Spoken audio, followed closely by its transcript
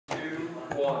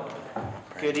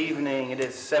Good evening. It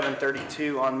is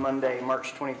 7:32 on Monday,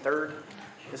 March 23rd.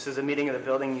 This is a meeting of the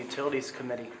Building Utilities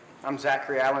Committee. I'm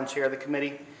Zachary Allen, Chair of the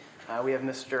committee. We have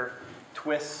Mr.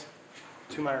 Twiss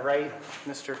to my right,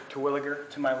 Mr.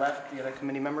 Terwilliger to my left, the other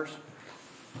committee members.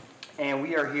 And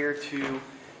we are here to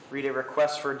read a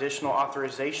request for additional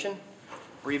authorization,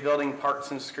 rebuilding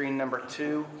Parks and Screen number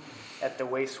 2 at the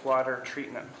wastewater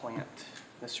treatment plant.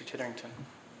 Mr. Titterington.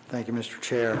 Thank you, Mr.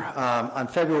 Chair. On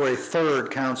February 3rd,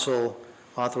 Council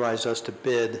authorized us to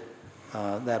bid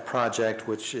that project,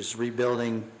 which is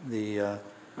rebuilding the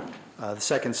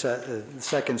second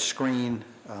screen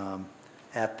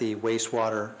at the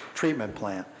wastewater treatment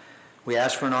plant. We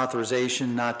asked for an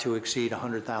authorization not to exceed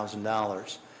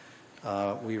 $100,000.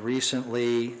 We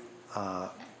recently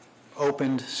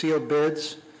opened sealed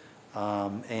bids,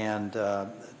 and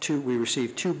we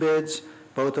received 2 bids,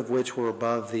 both of which were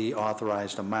above the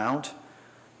authorized amount.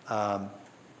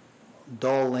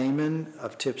 Dull Lehman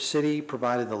of Tip City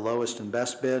provided the lowest and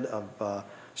best bid of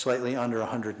slightly under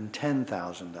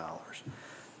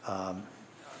 $110,000.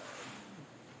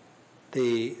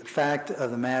 The fact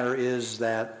of the matter is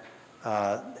that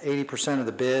 80% of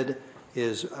the bid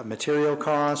is a material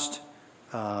cost,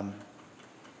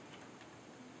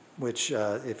 which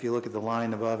if you look at the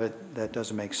line above it, that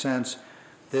doesn't make sense.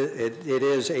 It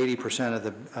is 80%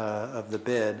 of the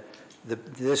bid.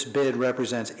 This bid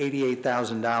represents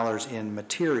 $88,000 in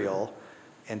material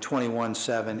and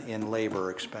 $21,700 in labor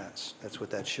expense. That's what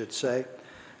that should say.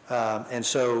 And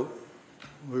so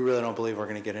we really don't believe we're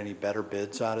going to get any better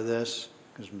bids out of this,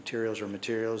 because materials are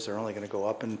materials. They're only going to go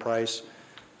up in price.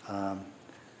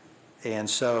 And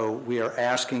so we are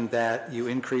asking that you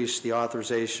increase the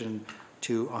authorization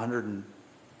to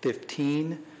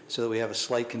 115, so that we have a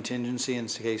slight contingency in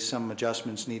case some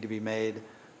adjustments need to be made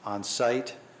on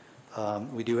site.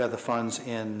 We do have the funds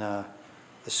in the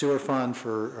sewer fund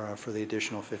for the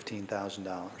additional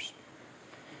 $15,000.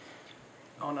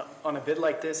 On a bid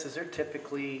like this, is there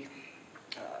typically,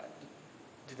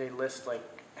 do they list like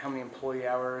how many employee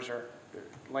hours or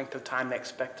length of time they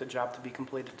expect the job to be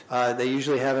completed? They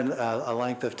usually have a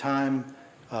length of time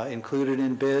included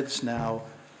in bids. Now,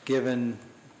 given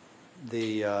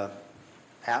the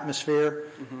atmosphere,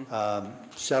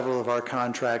 several of our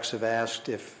contracts have asked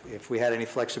if we had any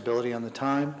flexibility on the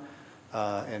time,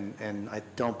 and I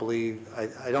don't believe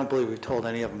we've told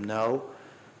any of them no.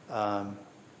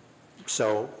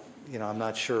 So, I'm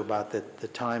not sure about the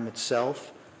time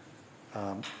itself.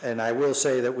 And I will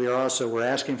say that we're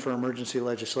asking for emergency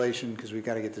legislation because we've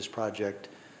got to get this project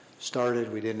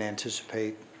started. We didn't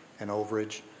anticipate an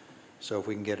overage, so if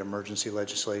we can get emergency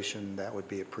legislation, that would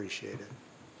be appreciated.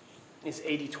 Is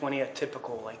 80-20 a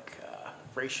typical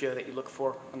ratio that you look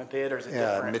for on a bid, or is it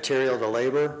different? Material to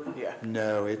labor? Yeah.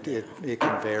 No, it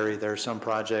can vary. There are some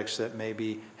projects that may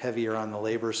be heavier on the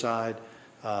labor side.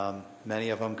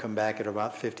 Many of them come back at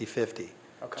about 50-50.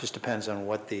 Okay. Just depends on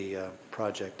what the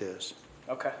project is.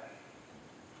 Okay.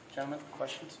 Gentlemen,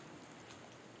 questions?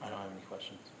 I don't have any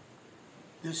questions.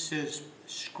 This is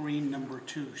screen number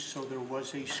 2, so there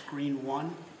was a screen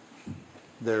 1?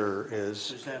 There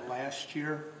is. Was that last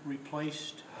year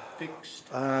replaced, fixed?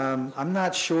 I'm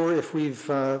not sure if we've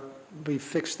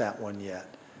fixed that one yet.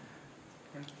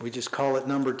 We just call it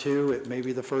number 2. It may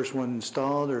be the first one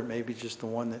installed, or it may be just the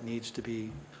one that needs to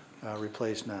be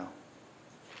replaced now.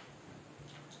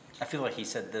 I feel like he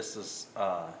said this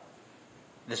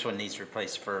one needs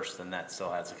replaced first, and that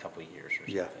still has a couple of years or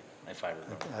something. Yeah. If I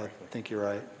remember correctly. I think you're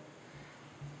right.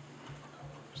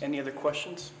 Any other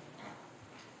questions?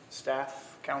 Staff,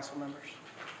 council members?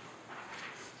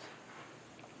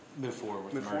 Move forward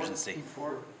with emergency. Move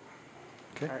forward.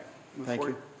 Okay. All right. Thank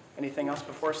you. Anything else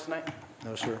before us tonight?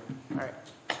 No, sir. All right.